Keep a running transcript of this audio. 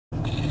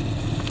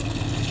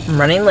I'm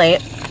running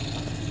late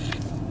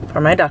for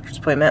my doctor's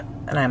appointment,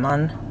 and I'm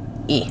on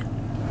E.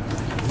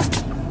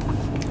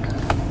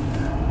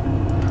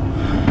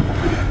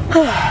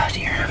 Oh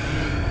dear.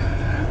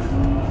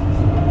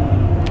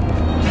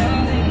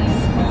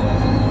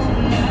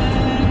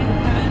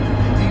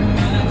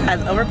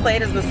 As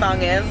overplayed as the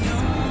song is,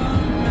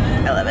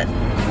 I love it.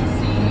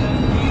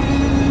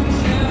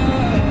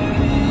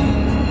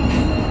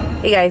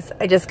 Hey guys,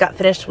 I just got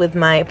finished with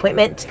my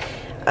appointment.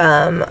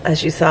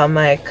 As you saw,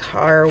 my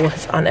car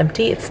was on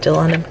empty. It's still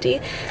on empty.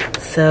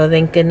 So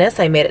thank goodness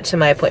I made it to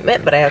my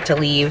appointment, but I have to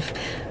leave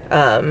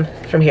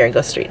from here and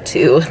go straight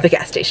to the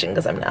gas station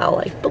because I'm now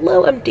like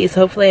below empty.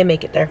 So hopefully I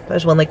make it there.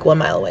 There's one like 1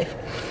 mile away.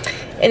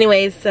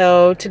 Anyways,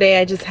 so today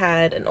I just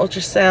had an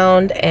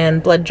ultrasound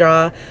and blood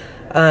draw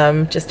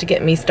just to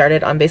get me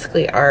started on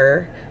basically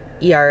our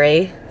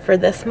ERA for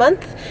this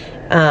month.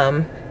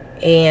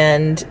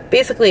 And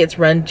basically it's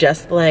run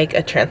just like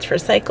a transfer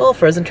cycle,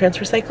 frozen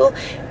transfer cycle,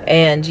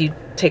 and you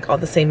take all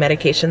the same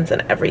medications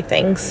and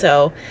everything.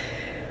 So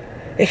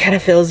it kind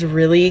of feels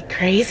really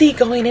crazy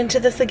going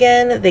into this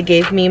again. They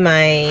gave me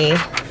my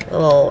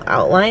little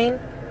outline,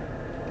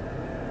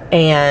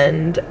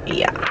 and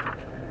yeah,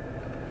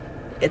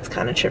 it's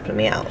kind of tripping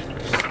me out.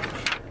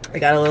 I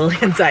got a little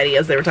anxiety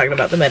as they were talking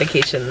about the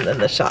medication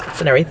and the shots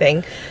and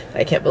everything.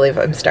 I can't believe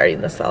I'm starting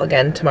this all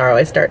again. Tomorrow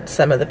I start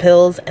some of the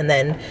pills, and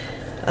then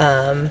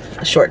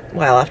a short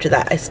while after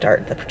that I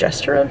start the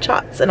progesterone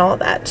shots and all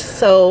that.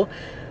 So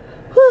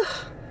whew,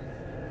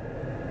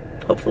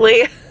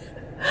 hopefully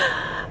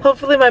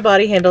my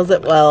body handles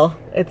it well.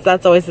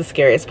 That's always the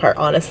scariest part,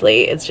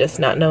 honestly. It's just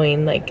not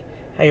knowing like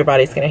how your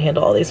body's going to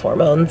handle all these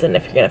hormones, and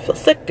if you're going to feel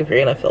sick, if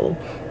you're going to feel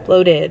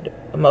bloated,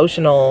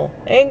 emotional,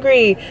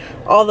 angry,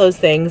 all those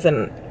things.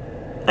 And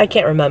I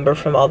can't remember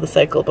from all the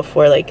cycle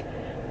before like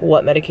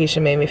what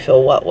medication made me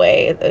feel what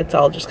way. It's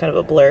all just kind of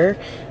a blur.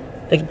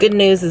 The good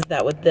news is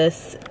that with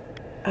this,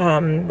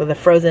 with a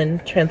frozen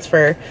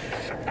transfer,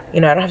 you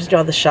know, I don't have to do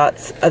all the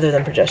shots other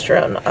than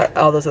progesterone,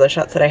 all those other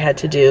shots that I had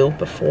to do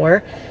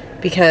before,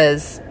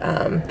 because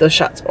those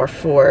shots are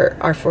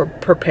for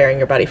preparing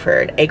your body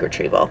for an egg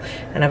retrieval.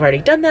 And I've already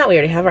done that. We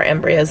already have our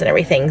embryos and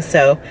everything.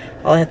 So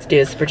all I have to do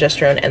is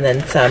progesterone and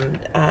then some,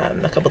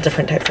 a couple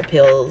different types of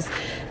pills.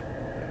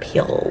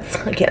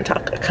 I can't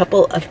talk. A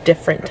couple of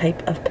different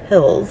type of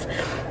pills.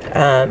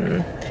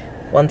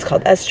 One's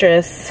called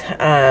estrus.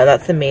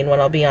 That's the main one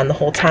I'll be on the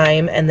whole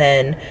time. And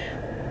then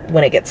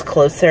when it gets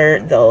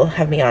closer, they'll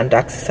have me on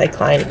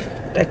doxycycline.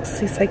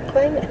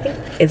 Doxycycline, I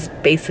think, is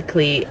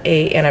basically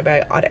a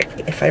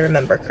antibiotic, if I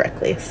remember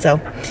correctly. So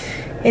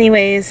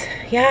anyways,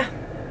 yeah,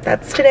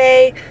 that's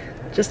today.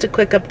 Just a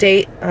quick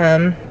update.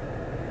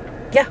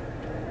 Yeah,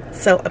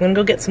 so I'm gonna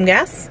go get some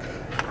gas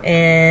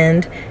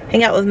and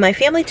hang out with my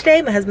family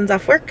today. My husband's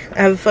off work.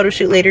 I have a photo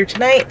shoot later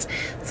tonight,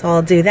 so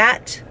I'll do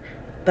that.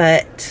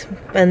 But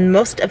spend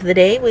most of the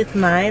day with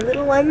my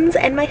little ones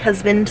and my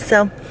husband.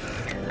 So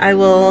I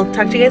will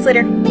talk to you guys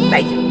later.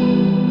 Bye.